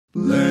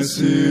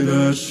Blessed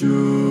assurance,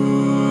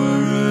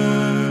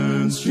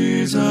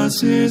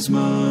 Jesus is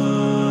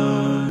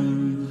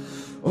mine.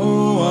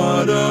 Oh,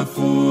 what a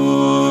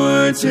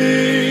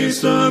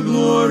foretaste of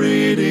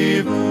glory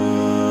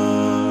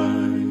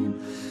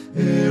divine,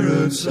 heir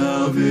of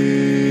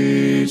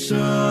salvation,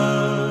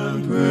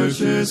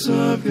 purchase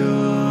of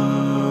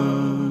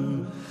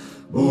God,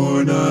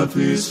 born of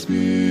His Spirit,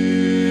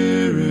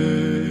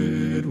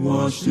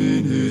 washed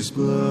in His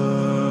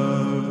blood.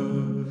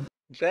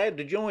 Glad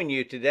to join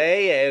you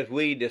today as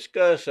we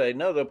discuss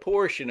another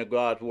portion of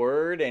God's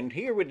Word. And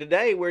here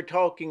today we're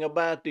talking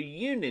about the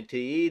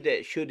unity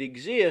that should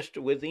exist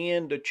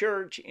within the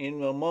church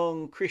and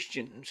among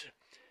Christians.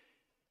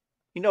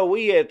 You know,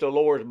 we as the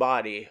Lord's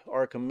body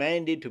are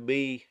commanded to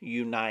be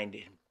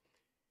united.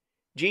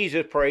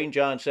 Jesus prayed in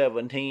John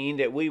 17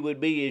 that we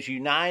would be as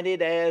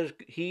united as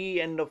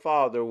He and the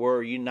Father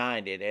were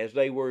united, as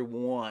they were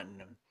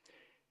one.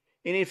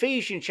 In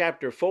Ephesians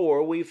chapter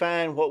 4, we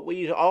find what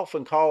we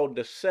often call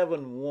the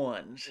 7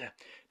 ones.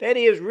 That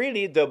is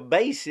really the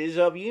basis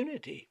of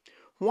unity.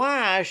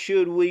 Why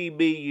should we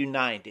be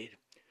united?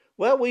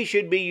 Well, we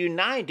should be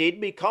united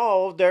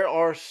because there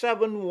are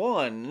 7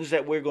 ones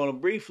that we're going to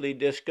briefly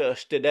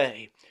discuss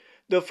today.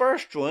 The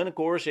first one, of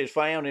course, is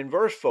found in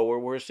verse 4,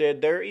 where it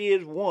said, there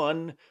is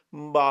one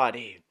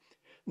body.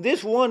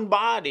 This one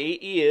body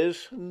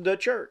is the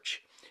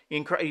church.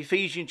 In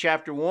Ephesians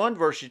chapter 1,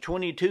 verses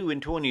 22 and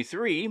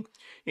 23,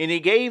 and He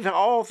gave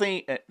all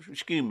things,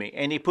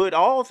 and He put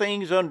all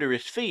things under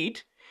His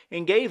feet,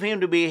 and gave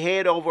Him to be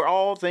head over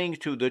all things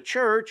to the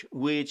church,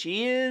 which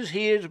is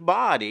His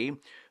body,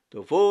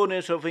 the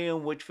fullness of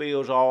Him which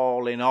fills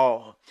all in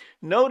all.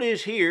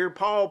 Notice here,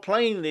 Paul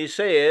plainly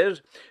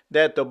says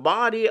that the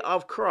body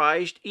of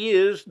Christ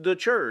is the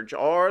church,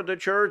 or the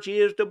church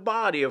is the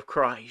body of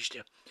Christ.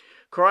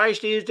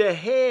 Christ is the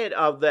head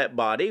of that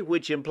body,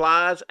 which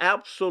implies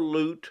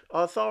absolute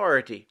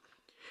authority.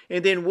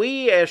 And then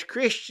we as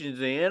Christians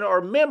then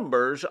are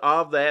members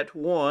of that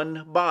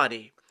one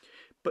body.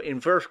 But in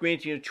 1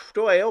 Corinthians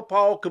 12,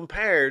 Paul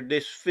compared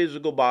this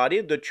physical body,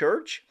 the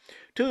church,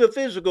 to the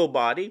physical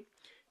body.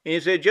 And he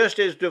said, just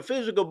as the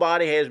physical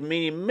body has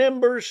many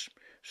members,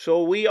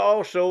 so we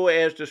also,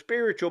 as the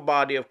spiritual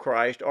body of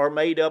Christ, are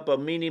made up of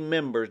many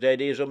members,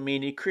 that is, of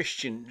many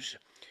Christians.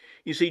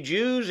 You see,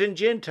 Jews and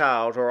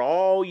Gentiles are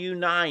all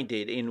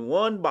united in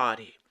one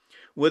body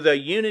with a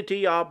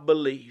unity of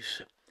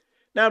beliefs.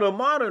 Now, the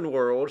modern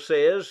world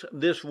says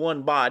this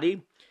one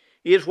body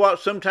is what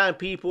sometimes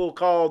people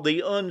call the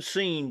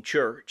unseen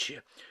church.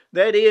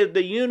 That is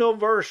the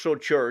universal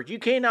church. You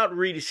cannot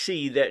really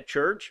see that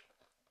church.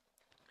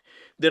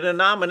 The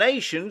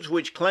denominations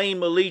which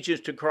claim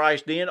allegiance to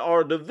Christ then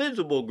are the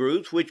visible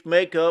groups which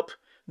make up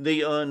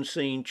the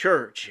unseen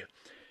church.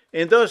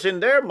 And thus,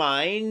 in their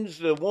minds,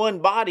 the one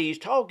body he's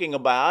talking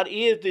about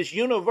is this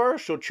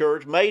universal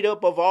church made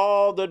up of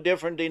all the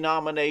different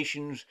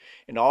denominations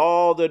and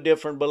all the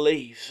different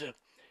beliefs.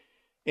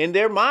 In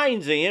their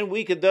minds, then,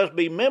 we could thus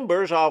be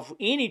members of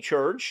any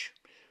church,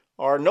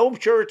 or no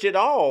church at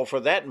all for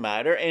that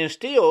matter, and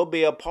still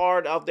be a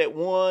part of that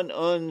one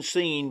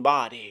unseen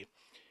body.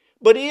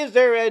 But is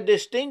there a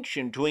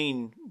distinction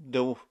between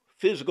the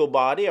physical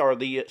body, or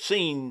the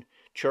seen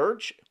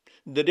church,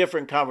 the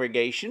different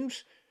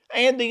congregations,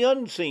 and the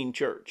unseen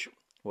church?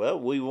 Well,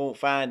 we won't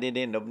find it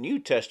in the New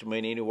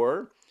Testament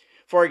anywhere.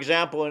 For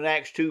example, in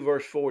Acts 2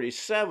 verse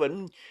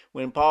 47,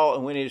 when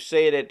it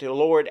said that the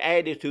Lord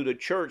added to the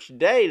church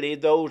daily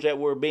those that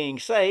were being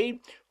saved,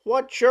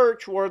 what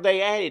church were they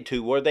added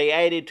to? Were they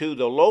added to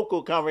the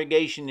local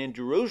congregation in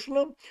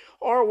Jerusalem,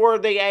 or were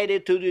they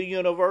added to the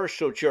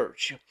universal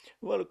church?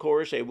 Well, of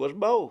course, it was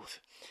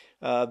both.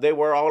 They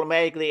were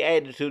automatically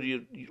added to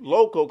the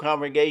local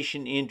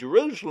congregation in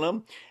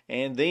Jerusalem,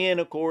 and then,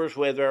 of course,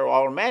 they're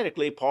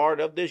automatically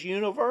part of this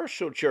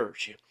universal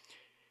church.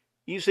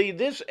 You see,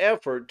 this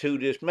effort to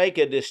just make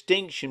a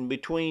distinction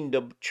between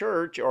the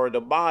church or the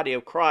body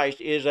of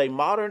Christ is a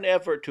modern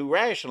effort to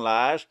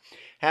rationalize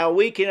how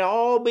we can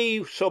all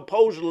be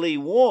supposedly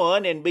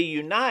one and be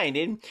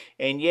united,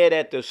 and yet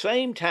at the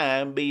same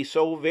time be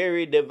so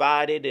very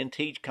divided and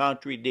teach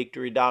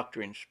contradictory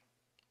doctrines.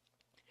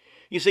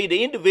 You see,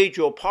 the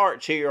individual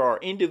parts here are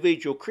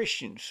individual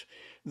Christians.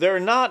 They're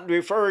not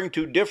referring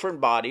to different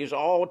bodies,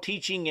 all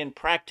teaching and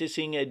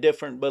practicing a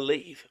different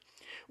belief.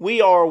 We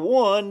are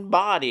one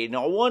body.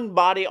 Now, one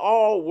body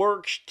all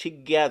works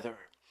together.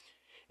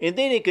 And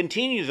then it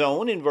continues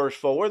on in verse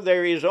 4,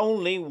 there is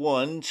only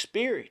one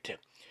Spirit.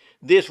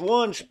 This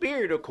one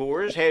Spirit, of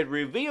course, has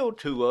revealed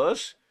to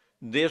us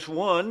this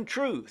one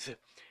truth.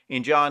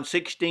 In John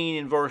 16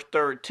 and verse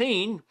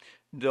 13,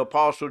 the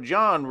Apostle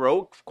John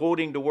wrote,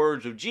 quoting the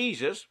words of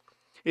Jesus,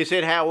 it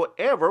said,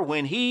 however,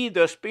 when He,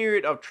 the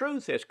Spirit of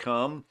truth, has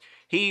come,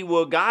 He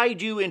will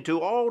guide you into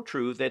all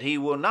truth, that He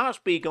will not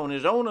speak on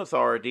His own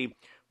authority,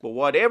 but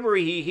whatever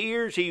He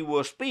hears, He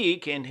will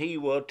speak, and He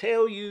will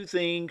tell you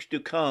things to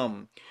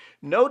come.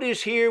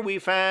 Notice here we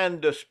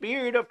find the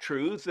Spirit of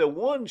truth, the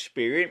one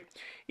Spirit,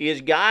 is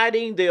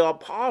guiding the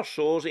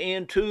apostles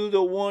into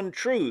the one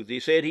truth. He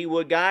said he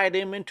would guide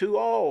them into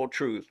all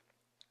truth.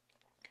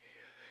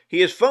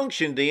 His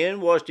function then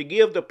was to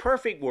give the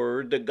perfect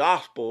word, the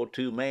gospel,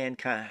 to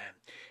mankind.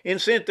 And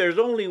since there's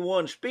only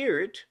one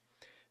Spirit,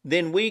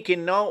 then we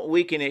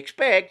can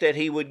expect that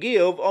he would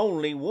give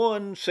only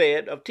one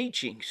set of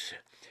teachings.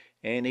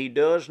 And he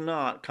does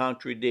not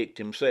contradict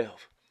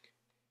himself.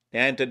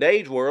 Now, in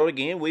today's world,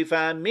 again, we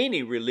find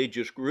many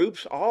religious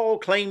groups all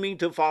claiming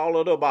to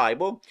follow the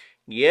Bible,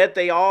 yet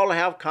they all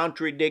have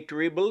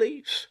contradictory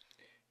beliefs.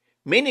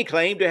 Many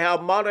claim to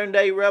have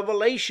modern-day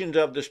revelations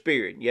of the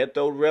Spirit, yet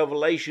those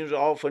revelations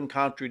often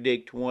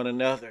contradict one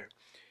another.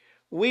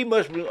 We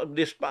must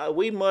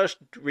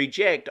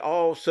reject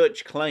all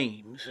such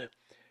claims.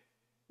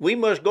 We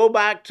must go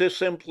back to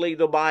simply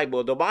the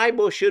Bible. The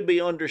Bible should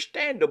be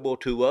understandable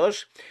to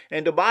us,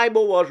 and the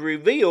Bible was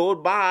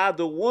revealed by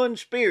the one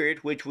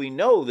Spirit, which we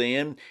know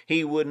then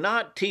he would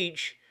not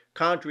teach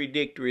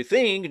contradictory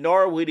things,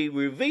 nor would he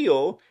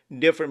reveal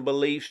different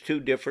beliefs to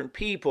different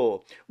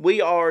people.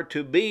 We are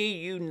to be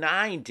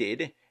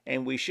united,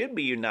 and we should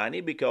be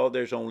united because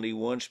there's only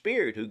one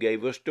Spirit who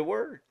gave us the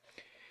Word.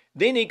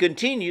 Then he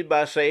continued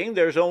by saying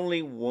there's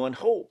only one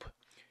hope.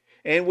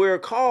 And we're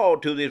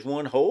called to this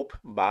one hope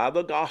by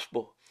the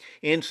gospel.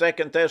 In 2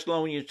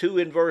 Thessalonians 2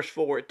 and verse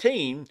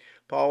 14,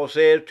 Paul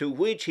says, to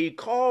which he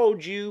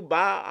called you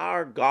by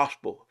our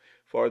gospel,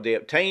 for the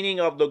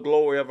obtaining of the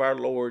glory of our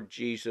Lord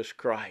Jesus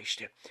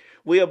Christ.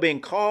 We have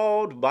been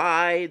called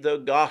by the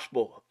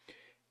gospel.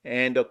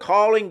 And the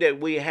calling that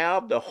we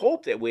have, the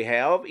hope that we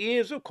have,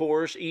 is, of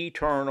course,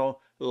 eternal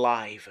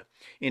life.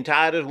 In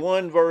Titus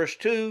 1 verse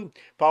 2,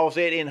 Paul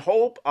said, in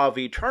hope of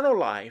eternal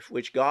life,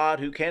 which God,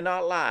 who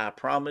cannot lie,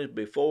 promised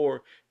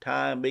before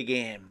time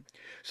began.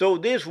 So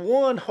this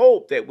one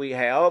hope that we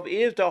have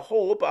is the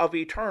hope of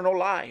eternal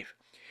life.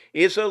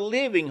 It's a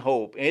living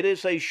hope. It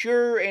is a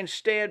sure and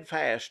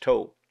steadfast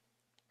hope.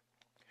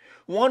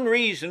 One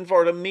reason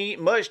for the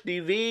much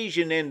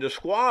division and the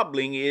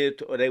squabbling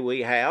that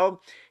we have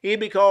is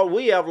because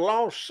we have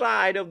lost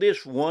sight of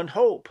this one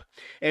hope,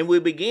 and we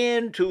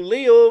begin to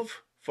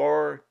live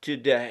for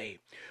today.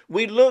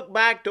 We look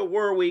back to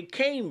where we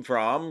came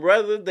from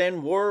rather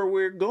than where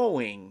we're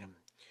going.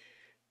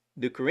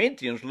 The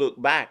Corinthians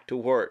look back to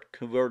where it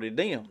converted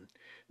them.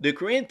 The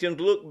Corinthians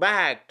look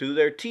back to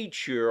their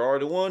teacher or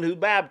the one who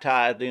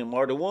baptized them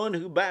or the one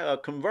who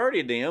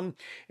converted them,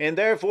 and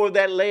therefore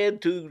that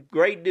led to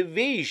great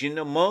division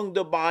among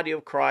the body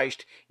of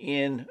Christ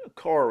in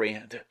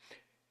Corinth.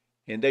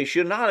 And they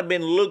should not have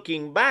been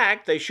looking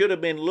back. They should have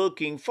been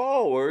looking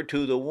forward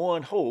to the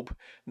one hope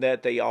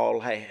that they all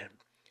had.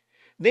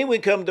 Then we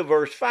come to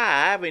verse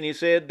 5, and he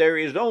said, there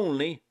is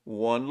only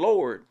one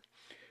Lord.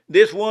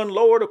 This one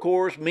Lord, of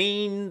course,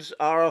 means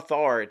our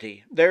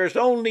authority. There's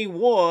only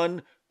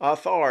one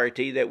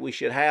authority that we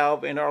should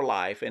have in our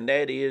life, and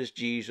that is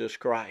Jesus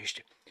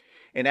Christ.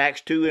 In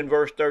Acts 2 and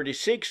verse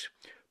 36,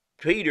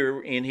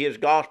 Peter, in his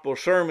gospel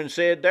sermon,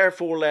 said,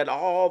 therefore let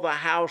all the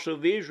house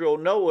of Israel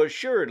know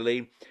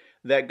assuredly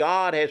that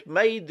God has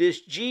made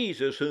this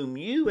Jesus whom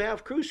you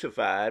have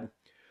crucified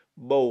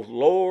both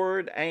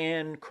Lord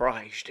and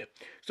Christ.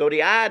 So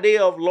the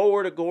idea of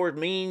Lord, of course,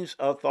 means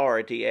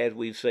authority, as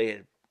we've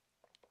said.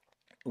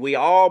 We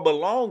all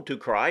belong to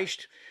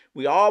Christ.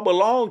 We all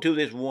belong to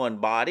this one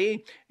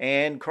body,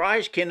 and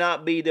Christ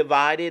cannot be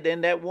divided,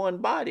 and that one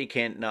body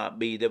cannot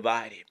be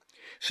divided.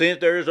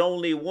 Since there is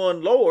only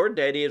one Lord,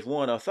 that is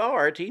one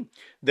authority,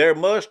 there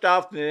must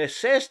of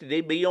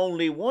necessity be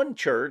only one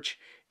church,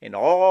 and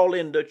all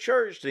in the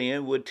church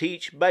then would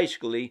teach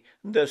basically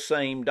the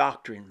same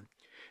doctrine.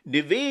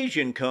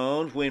 Division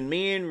comes when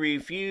men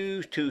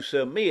refuse to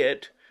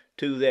submit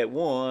to that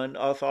one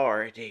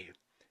authority.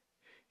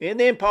 And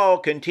then Paul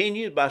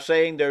continues by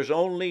saying there's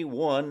only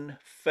one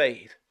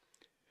faith.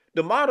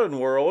 The modern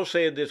world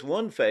said this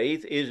one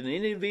faith is an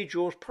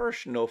individual's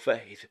personal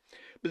faith.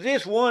 But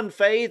this one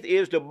faith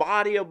is the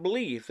body of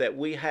belief that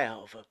we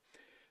have,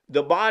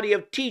 the body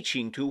of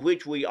teaching to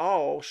which we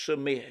all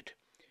submit.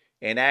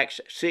 In Acts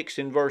 6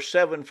 and verse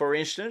 7, for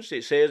instance,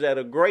 it says that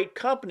a great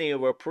company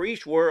of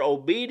priests were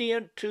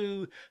obedient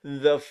to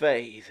the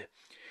faith.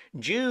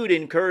 Jude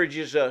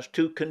encourages us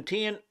to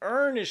contend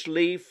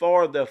earnestly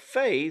for the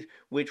faith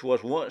which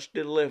was once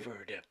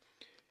delivered.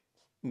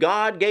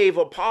 God gave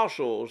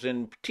apostles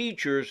and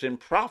teachers and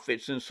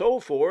prophets and so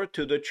forth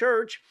to the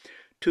church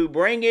to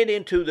bring it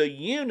into the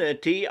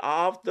unity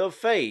of the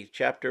faith.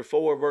 Chapter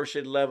 4, verse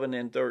 11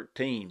 and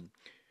 13.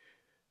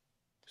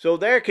 So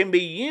there can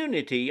be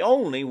unity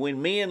only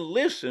when men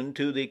listen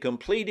to the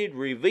completed,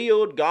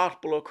 revealed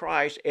gospel of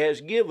Christ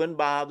as given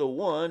by the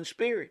one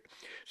Spirit.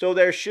 So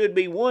there should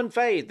be one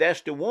faith.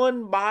 That's the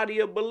one body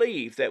of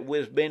belief that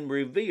has been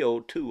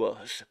revealed to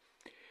us.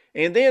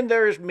 And then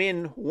there's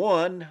been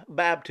one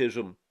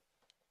baptism.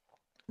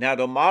 Now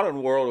the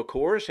modern world, of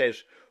course,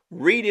 has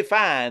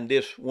redefined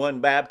this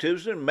one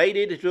baptism, made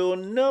it into a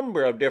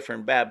number of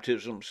different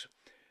baptisms.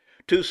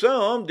 To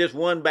some, this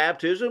one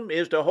baptism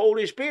is the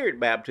Holy Spirit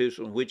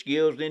baptism, which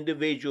gives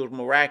individuals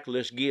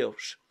miraculous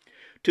gifts.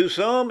 To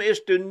some,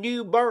 it's the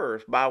new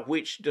birth by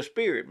which the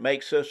Spirit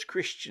makes us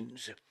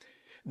Christians.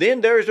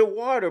 Then there's a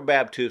water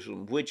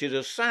baptism, which is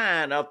a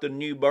sign of the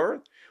new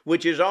birth,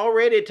 which has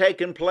already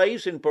taken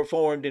place and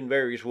performed in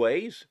various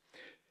ways.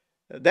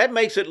 That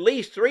makes at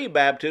least 3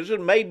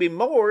 baptisms, maybe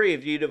more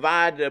if you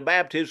divide the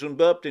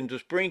baptisms up into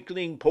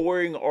sprinkling,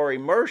 pouring, or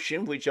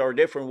immersion, which are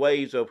different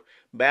ways of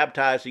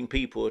baptizing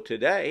people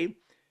today.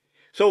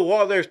 So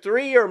while there's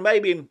 3 or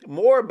maybe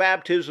more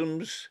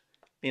baptisms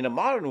in a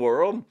modern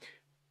world,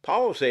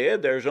 Paul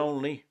said there's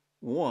only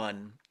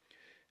one.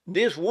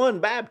 This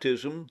one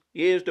baptism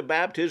is the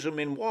baptism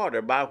in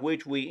water by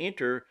which we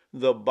enter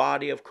the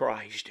body of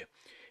Christ.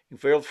 In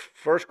 1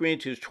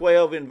 Corinthians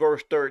 12 and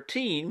verse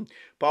 13,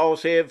 Paul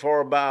said,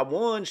 "For by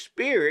one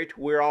Spirit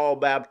we're all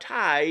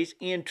baptized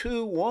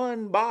into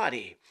one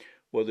body,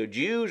 whether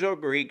Jews or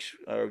Greeks,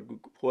 or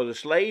whether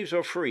slaves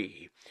or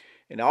free,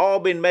 and all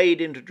been made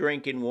into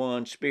drink in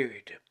one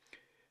Spirit."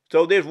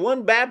 So this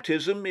one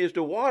baptism is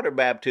the water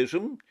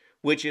baptism,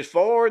 which is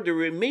for the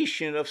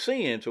remission of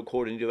sins,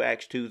 according to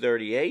Acts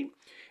 2:38,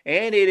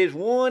 and it is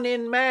one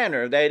in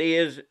manner, that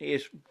is,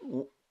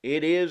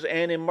 it is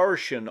an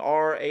immersion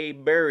or a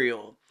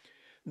burial.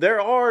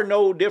 There are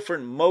no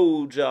different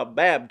modes of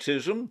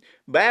baptism.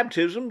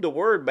 The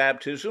word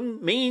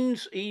baptism,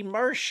 means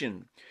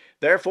immersion.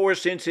 Therefore,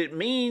 since it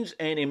means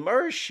an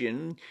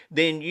immersion,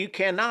 then you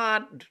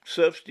cannot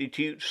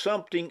substitute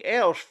something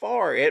else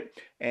for it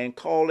and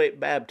call it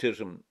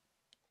baptism.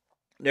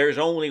 There's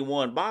only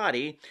one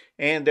body,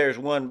 and there's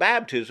one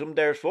baptism.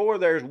 Therefore,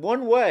 there's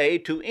one way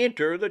to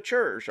enter the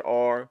church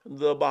or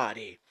the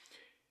body.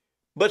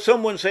 But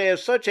someone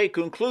says such a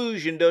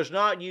conclusion does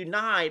not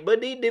unite,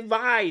 but it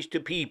divides the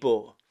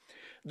people.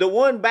 The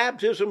one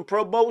baptism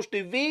promotes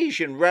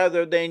division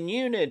rather than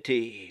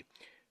unity.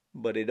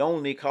 But it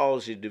only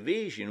causes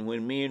division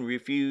when men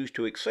refuse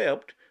to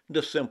accept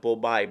the simple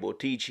Bible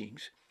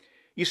teachings.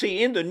 You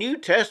see, in the New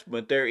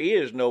Testament, there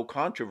is no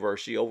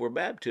controversy over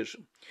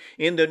baptism.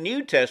 In the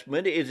New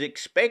Testament, it is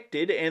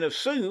expected and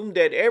assumed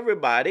that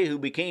everybody who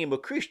became a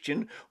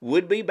Christian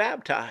would be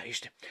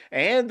baptized,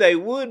 and they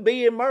would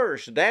be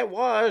immersed. That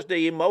was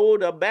the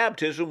mode of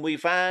baptism we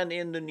find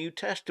in the New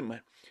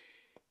Testament.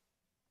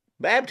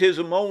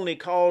 Baptism only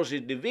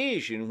causes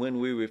division when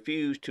we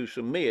refuse to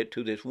submit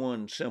to this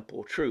one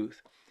simple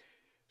truth.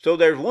 So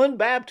there's one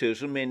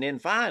baptism, and then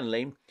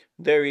finally,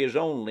 there is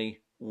only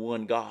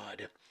one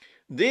God.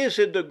 This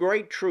is the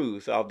great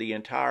truth of the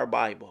entire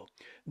Bible.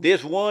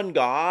 This one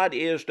God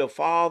is the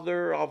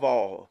Father of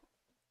all.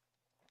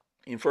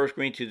 In 1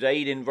 Corinthians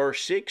 8 and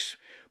verse 6,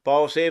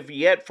 Paul said,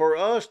 "Yet for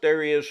us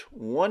there is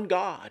one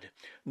God,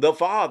 the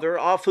Father,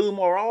 of whom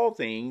are all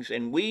things,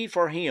 and we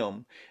for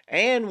him,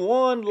 and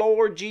one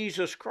Lord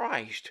Jesus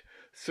Christ,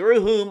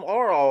 through whom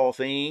are all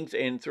things,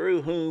 and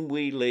through whom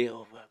we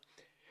live."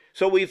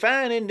 So we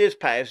find in this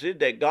passage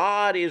that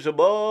God is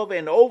above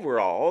and over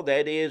all,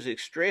 that is,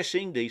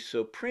 stressing the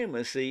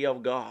supremacy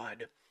of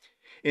God.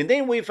 And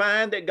then we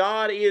find that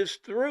God is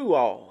through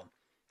all.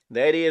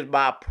 That is,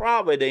 by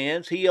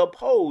providence, he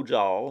upholds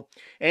all.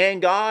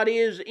 And God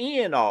is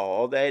in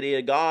all. That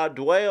is, God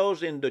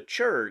dwells in the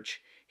church,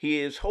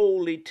 his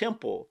holy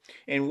temple.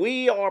 And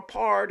we are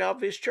part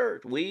of his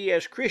church. We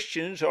as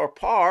Christians are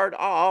part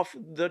of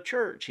the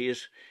church,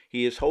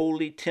 his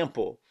holy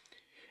temple.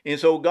 And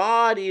so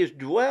God is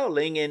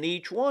dwelling in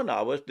each one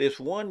of us. This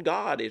one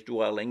God is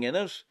dwelling in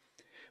us.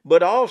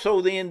 But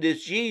also then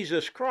this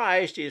Jesus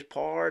Christ is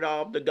part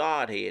of the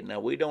Godhead. Now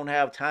we don't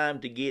have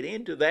time to get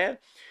into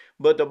that,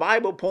 but the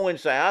Bible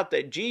points out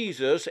that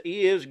Jesus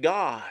is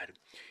God.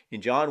 In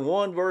John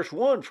 1 verse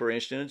 1, for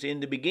instance,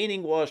 "In the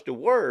beginning was the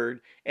Word,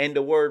 and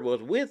the Word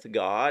was with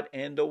God,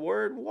 and the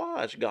Word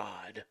was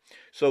God."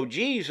 So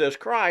Jesus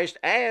Christ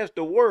as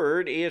the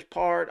Word is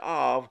part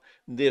of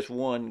this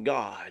one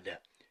God.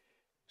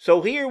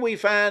 So here we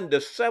find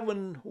the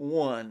 7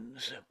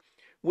 ones,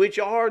 which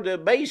are the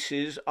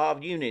basis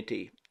of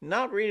unity.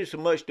 Not really so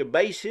much the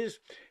basis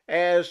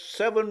as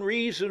 7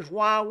 reasons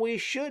why we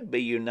should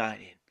be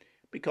united,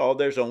 because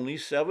there's only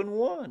 7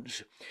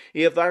 ones.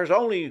 If there's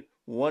only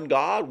one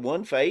God,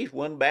 one faith,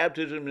 one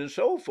baptism, and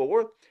so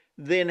forth,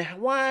 then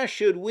why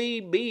should we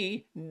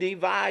be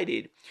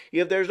divided?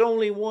 If there's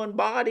only one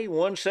body,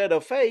 one set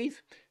of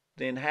faith,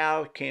 then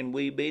how can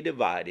we be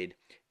divided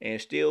and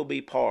still be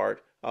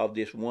part of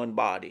this one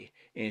body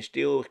and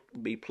still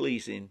be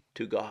pleasing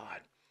to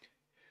God?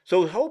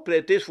 So hope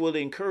that this will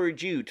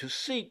encourage you to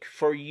seek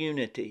for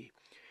unity,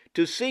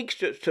 to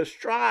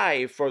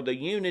strive for the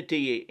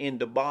unity in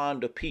the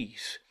bond of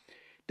peace,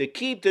 to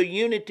keep the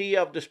unity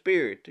of the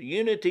Spirit, the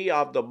unity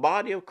of the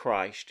body of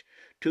Christ,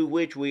 to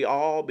which we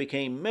all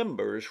became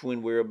members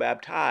when we were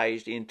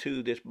baptized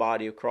into this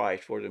body of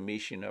Christ for the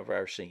remission of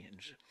our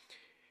sins.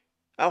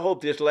 I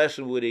hope this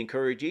lesson would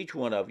encourage each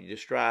one of you to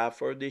strive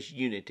for this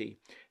unity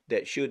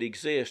that should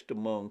exist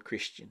among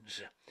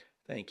Christians.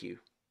 Thank you.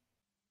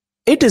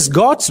 It is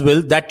God's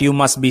will that you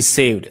must be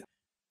saved.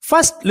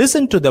 First,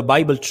 listen to the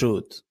Bible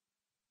truth.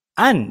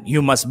 And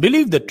you must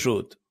believe the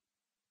truth.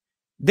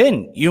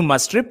 Then you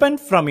must repent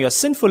from your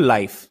sinful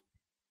life.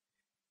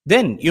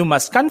 Then you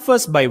must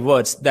confess by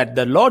words that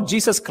the Lord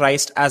Jesus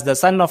Christ as the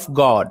Son of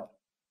God.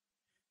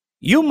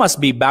 You must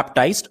be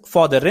baptized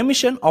for the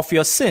remission of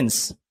your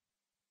sins.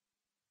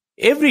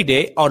 Every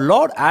day our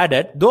Lord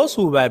added those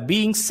who were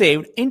being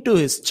saved into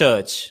His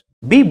church.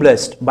 Be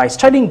blessed by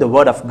studying the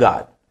Word of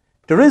God.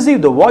 To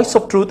receive the Voice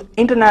of Truth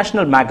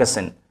International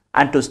Magazine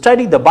and to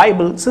study the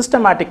Bible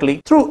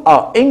systematically through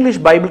our English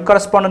Bible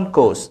Correspondent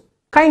course,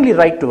 kindly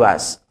write to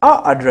us.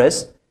 Our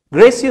address,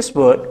 Gracious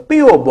Word,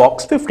 P.O.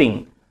 Box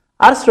 15,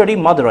 Arasaradi,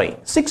 Madurai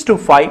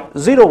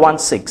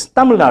 625016,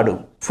 Tamil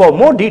Nadu. For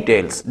more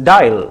details,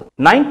 dial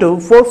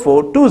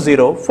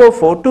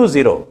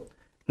 9244204420,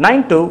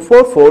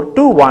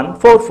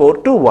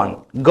 9244214421.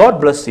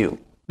 God bless you.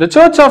 The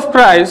Church of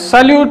Christ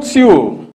salutes you.